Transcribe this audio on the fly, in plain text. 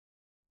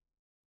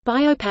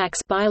BioPAX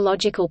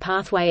Biological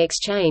Pathway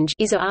Exchange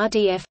is a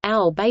RDF,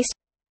 OWL-based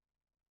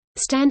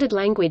standard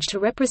language to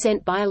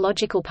represent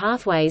biological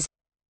pathways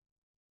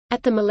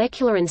at the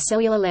molecular and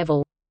cellular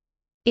level.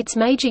 Its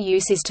major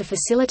use is to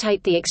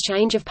facilitate the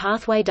exchange of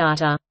pathway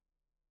data.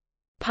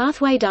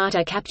 Pathway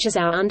data captures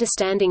our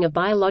understanding of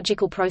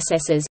biological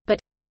processes, but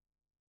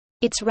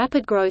its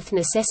rapid growth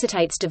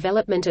necessitates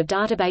development of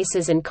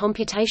databases and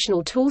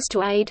computational tools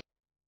to aid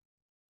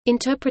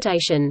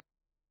interpretation.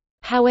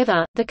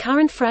 However, the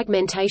current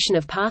fragmentation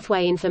of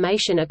pathway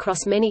information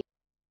across many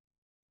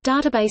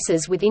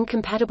databases with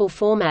incompatible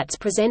formats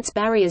presents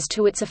barriers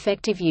to its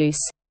effective use.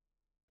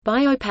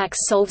 BioPAX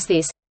solves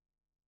this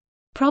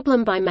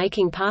problem by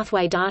making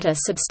pathway data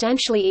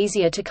substantially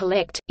easier to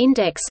collect,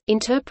 index,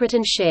 interpret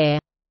and share.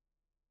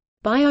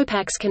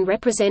 BioPAX can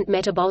represent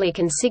metabolic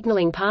and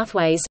signaling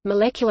pathways,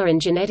 molecular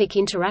and genetic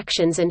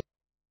interactions and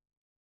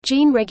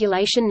gene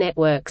regulation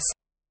networks.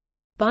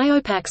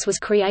 BioPAX was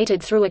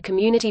created through a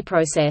community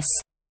process.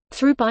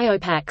 Through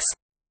BioPAX,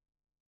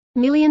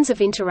 millions of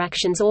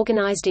interactions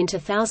organized into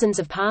thousands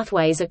of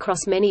pathways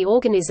across many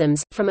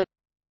organisms, from a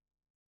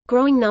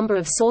growing number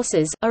of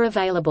sources, are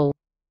available.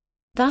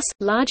 Thus,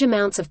 large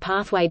amounts of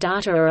pathway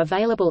data are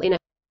available in a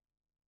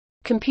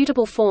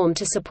computable form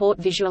to support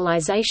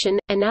visualization,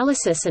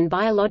 analysis and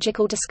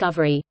biological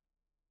discovery.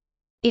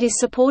 It is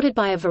supported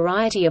by a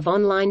variety of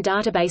online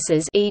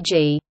databases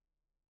e.g.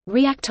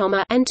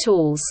 Reactoma and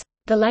tools.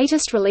 The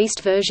latest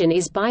released version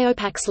is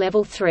BioPAX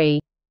Level 3.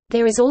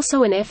 There is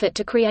also an effort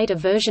to create a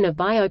version of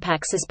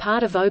BioPAX as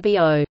part of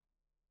OBO.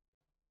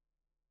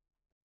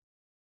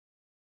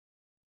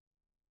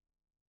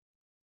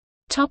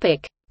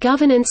 Topic: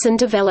 Governance and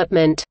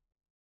development.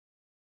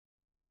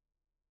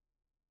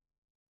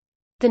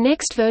 The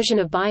next version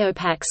of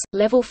BioPAX,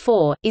 Level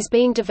 4, is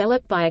being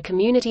developed by a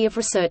community of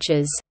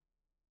researchers.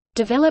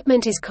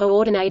 Development is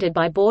coordinated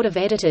by Board of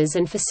Editors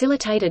and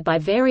facilitated by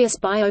various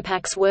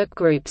BioPAX work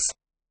groups.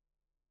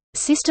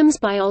 Systems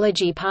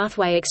Biology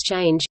Pathway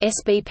Exchange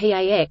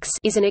 (SBPAX)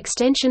 is an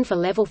extension for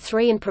Level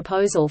 3 and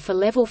proposal for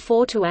Level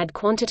 4 to add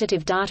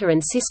quantitative data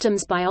and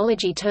systems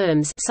biology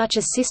terms such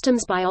as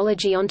systems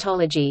biology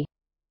ontology.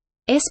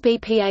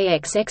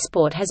 SBPAX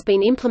Export has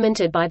been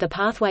implemented by the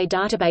pathway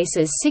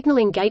databases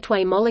Signaling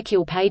Gateway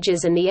Molecule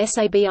Pages and the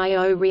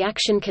SABIO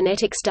Reaction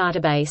Kinetics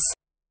database.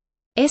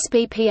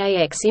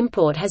 SBPAX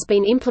Import has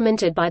been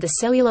implemented by the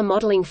cellular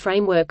modeling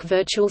framework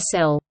Virtual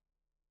Cell.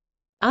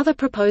 Other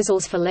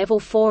proposals for Level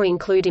 4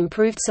 include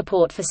improved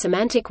support for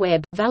semantic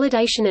web,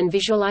 validation and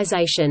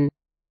visualization.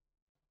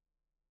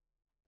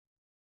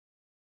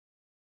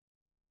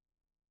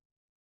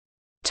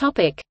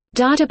 Topic: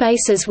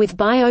 Databases with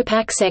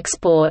BioPAX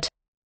Export.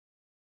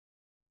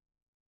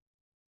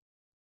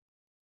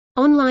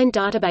 Online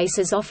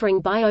databases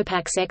offering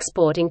BioPAX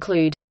Export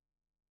include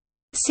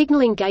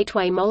Signaling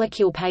Gateway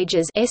Molecule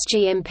Pages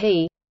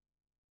 (SGMP),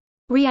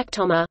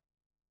 Reactoma,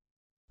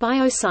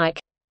 BioPsych,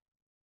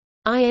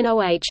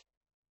 INOH,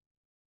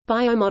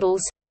 Biomodels,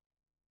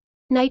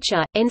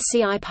 Nature –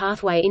 NCI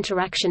Pathway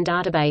Interaction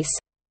Database,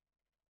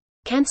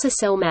 Cancer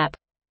Cell Map,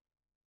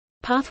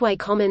 Pathway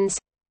Commons,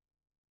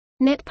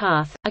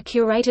 NetPath, a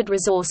curated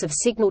resource of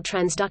signal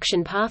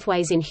transduction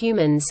pathways in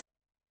humans,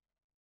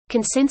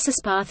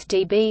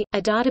 ConsensusPath-DB,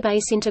 a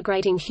database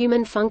integrating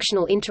human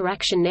functional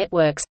interaction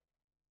networks,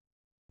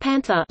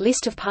 Panther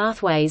list of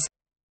pathways,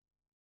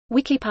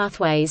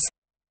 Wikipathways,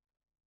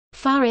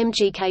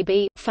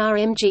 FAR-MGKB,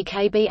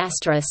 FAR-MGKB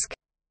 *.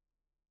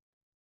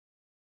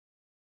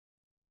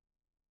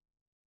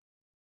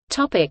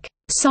 Topic: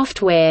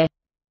 Software.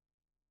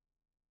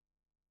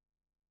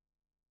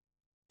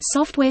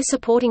 Software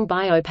supporting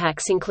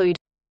BioPAX include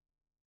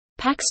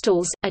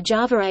PaxTools, a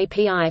Java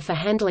API for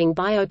handling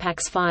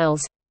BioPAX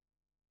files,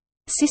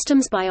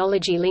 Systems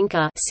Biology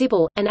Linker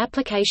 (SBL), an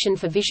application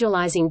for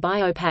visualizing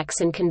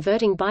BioPAX and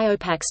converting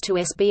BioPAX to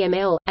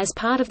SBML, as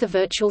part of the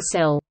Virtual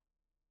Cell.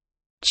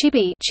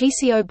 Chibi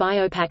Chisio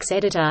BioPAX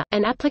Editor,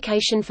 an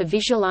application for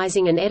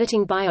visualizing and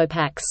editing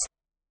BioPAX.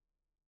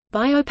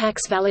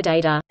 BioPAX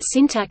Validator,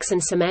 syntax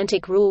and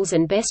semantic rules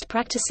and best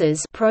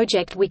practices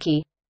Project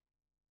Wiki.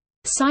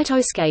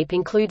 Cytoscape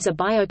includes a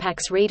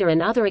BioPAX reader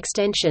and other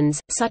extensions,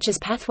 such as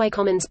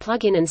PathwayCommons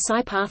plugin and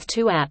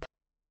SciPath2 app.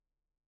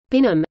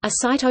 Binom, a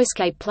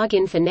Cytoscape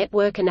plugin for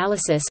network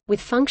analysis,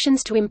 with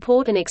functions to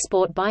import and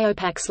export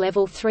BioPAX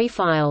Level 3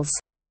 files.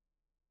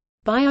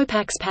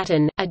 BioPAX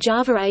Pattern, a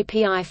Java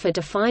API for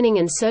defining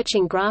and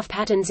searching graph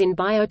patterns in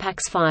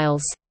BioPAX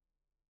files.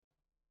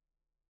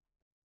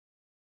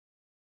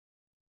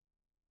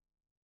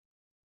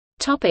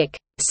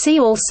 See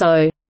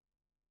also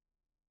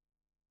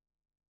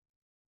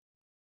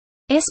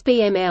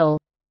SBML.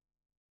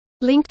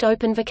 Linked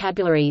open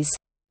vocabularies.